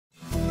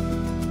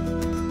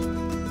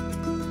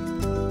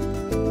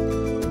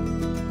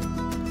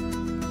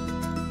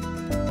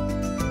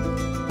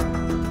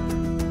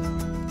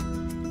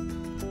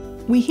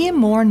We hear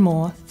more and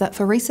more that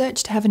for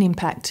research to have an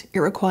impact, it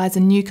requires a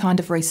new kind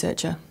of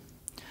researcher,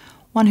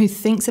 one who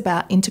thinks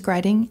about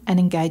integrating and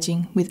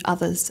engaging with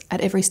others at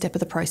every step of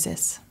the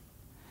process.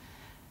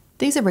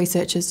 These are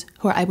researchers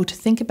who are able to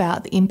think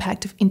about the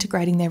impact of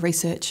integrating their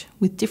research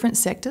with different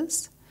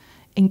sectors,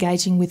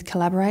 engaging with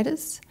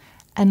collaborators,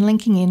 and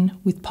linking in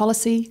with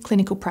policy,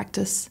 clinical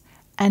practice,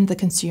 and the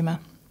consumer.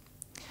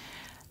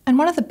 And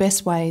one of the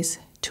best ways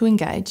to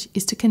engage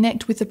is to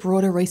connect with the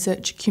broader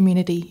research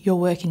community you're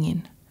working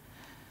in.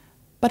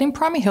 But in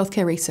primary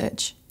healthcare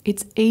research,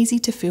 it's easy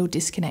to feel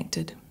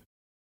disconnected.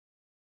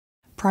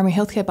 Primary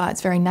healthcare by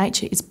its very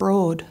nature is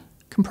broad,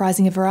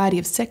 comprising a variety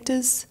of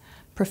sectors,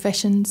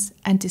 professions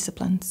and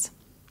disciplines.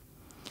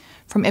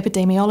 From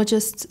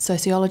epidemiologists,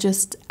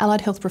 sociologists,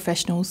 allied health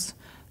professionals,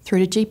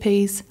 through to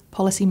GPs,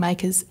 policy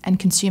makers and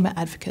consumer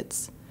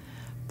advocates,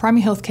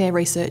 primary healthcare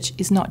research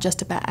is not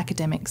just about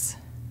academics.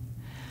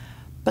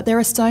 But there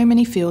are so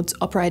many fields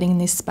operating in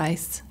this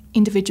space,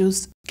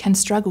 individuals can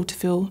struggle to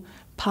feel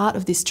part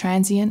of this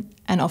transient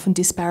and often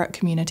disparate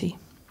community.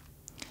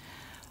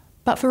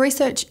 But for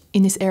research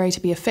in this area to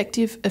be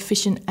effective,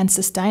 efficient and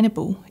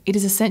sustainable, it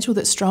is essential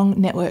that strong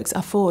networks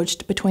are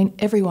forged between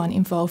everyone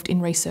involved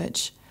in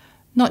research,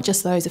 not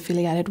just those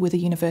affiliated with a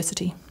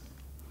university.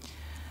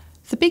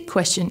 The big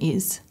question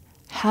is,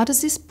 how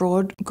does this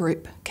broad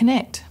group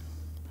connect?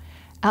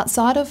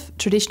 Outside of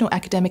traditional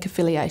academic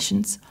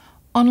affiliations,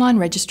 online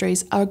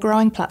registries are a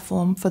growing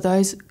platform for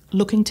those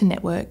looking to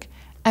network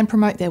and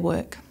promote their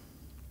work.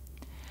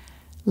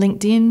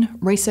 LinkedIn,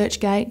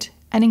 ResearchGate,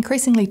 and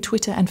increasingly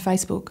Twitter and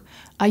Facebook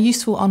are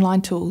useful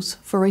online tools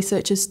for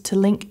researchers to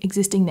link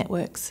existing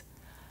networks.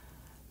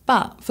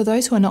 But for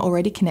those who are not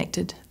already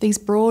connected, these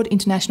broad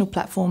international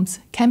platforms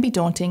can be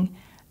daunting,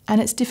 and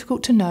it's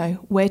difficult to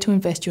know where to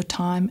invest your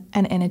time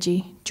and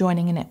energy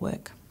joining a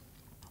network.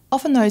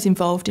 Often those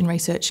involved in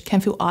research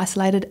can feel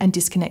isolated and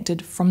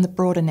disconnected from the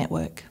broader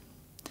network.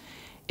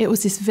 It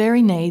was this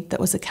very need that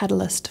was a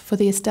catalyst for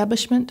the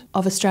establishment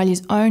of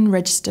Australia's own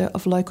Register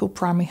of Local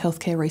Primary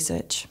Healthcare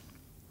Research.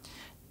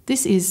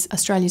 This is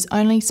Australia's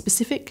only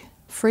specific,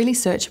 freely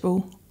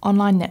searchable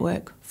online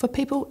network for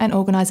people and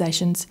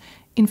organisations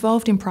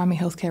involved in primary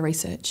healthcare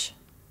research.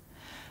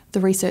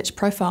 The research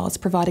profiles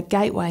provide a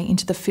gateway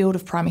into the field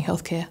of primary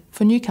healthcare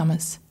for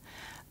newcomers,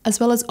 as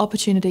well as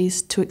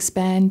opportunities to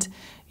expand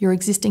your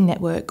existing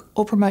network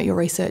or promote your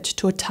research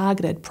to a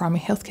targeted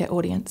primary healthcare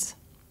audience.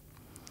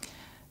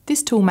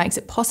 This tool makes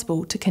it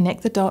possible to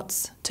connect the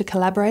dots to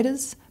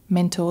collaborators,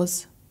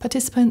 mentors,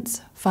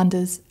 participants,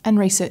 funders and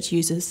research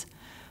users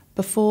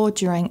before,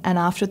 during and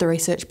after the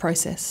research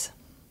process.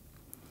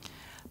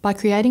 By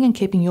creating and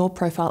keeping your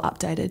profile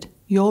updated,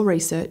 your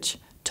research,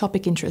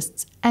 topic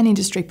interests and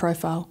industry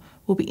profile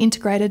will be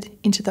integrated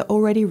into the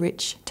already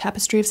rich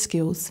tapestry of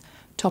skills,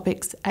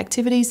 topics,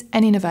 activities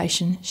and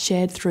innovation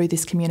shared through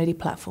this community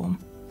platform.